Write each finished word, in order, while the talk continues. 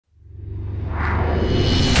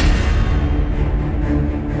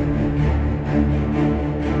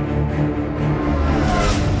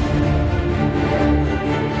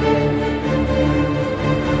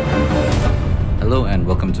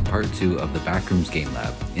2 of the Backrooms game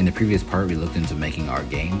lab. In the previous part, we looked into making our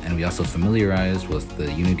game, and we also familiarized with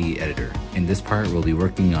the Unity editor. In this part, we'll be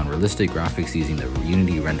working on realistic graphics using the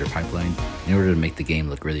Unity render pipeline in order to make the game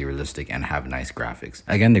look really realistic and have nice graphics.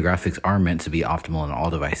 Again, the graphics are meant to be optimal on all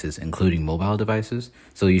devices, including mobile devices,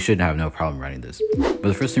 so you should have no problem running this. But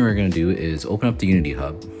the first thing we're going to do is open up the Unity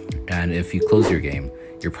hub, and if you close your game,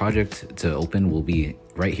 your project to open will be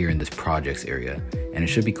right here in this projects area, and it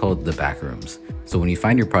should be called the Backrooms. So when you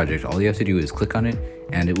find your project, all you have to do is click on it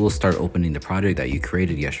and it will start opening the project that you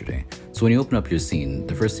created yesterday. So when you open up your scene,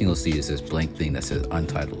 the first thing you'll see is this blank thing that says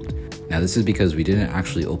untitled. Now this is because we didn't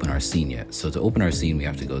actually open our scene yet. So to open our scene, we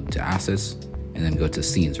have to go to assets and then go to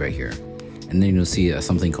scenes right here. And then you'll see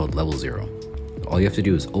something called level 0. All you have to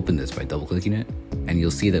do is open this by double clicking it, and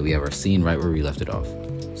you'll see that we have our scene right where we left it off.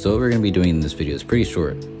 So what we're going to be doing in this video is pretty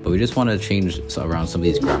short, but we just want to change around some of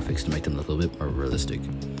these graphics to make them look a little bit more realistic.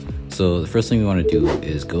 So the first thing we want to do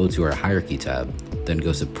is go to our hierarchy tab, then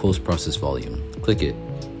go to post-process volume, click it,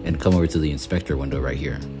 and come over to the inspector window right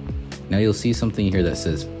here. Now you'll see something here that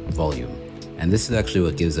says volume, and this is actually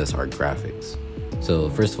what gives us our graphics. So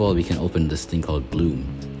first of all, we can open this thing called bloom,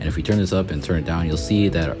 and if we turn this up and turn it down, you'll see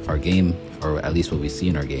that our game, or at least what we see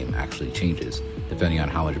in our game, actually changes depending on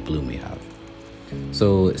how much bloom we have.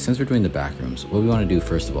 So since we're doing the backrooms, what we want to do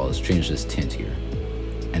first of all is change this tint here,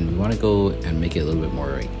 and we want to go and make it a little bit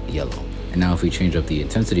more yellow. And now if we change up the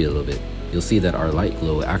intensity a little bit, you'll see that our light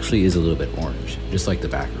glow actually is a little bit orange, just like the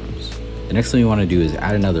backrooms. The next thing we want to do is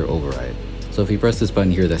add another override. So if we press this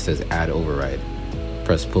button here that says add override,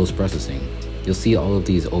 press post processing, you'll see all of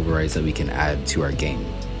these overrides that we can add to our game.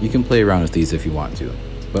 You can play around with these if you want to,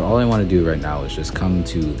 but all I want to do right now is just come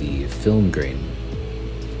to the film grain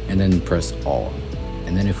and then press all.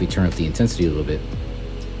 And then if we turn up the intensity a little bit,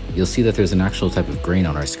 you'll see that there's an actual type of grain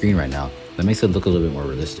on our screen right now that makes it look a little bit more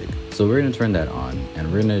realistic. So we're going to turn that on,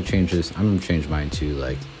 and we're going to change this. I'm going to change mine to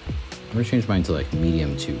like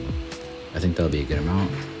medium 2. I think that'll be a good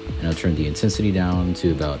amount. And I'll turn the intensity down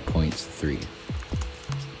to about 0.3.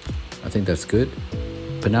 I think that's good.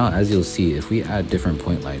 But now, as you'll see, if we add different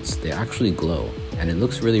point lights, they actually glow, and it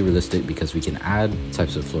looks really realistic because we can add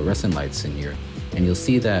types of fluorescent lights in here. And you'll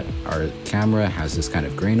see that our camera has this kind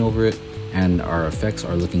of grain over it, and our effects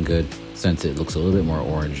are looking good since it looks a little bit more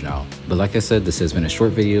orange now. But like I said, this has been a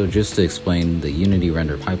short video just to explain the Unity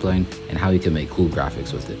render pipeline and how you can make cool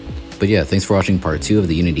graphics with it. But yeah, thanks for watching part 2 of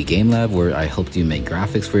the Unity Game Lab, where I helped you make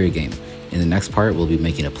graphics for your game. In the next part, we'll be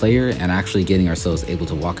making a player and actually getting ourselves able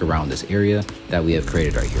to walk around this area that we have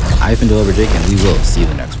created right here. I've been Jake, and we will see you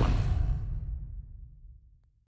in the next one.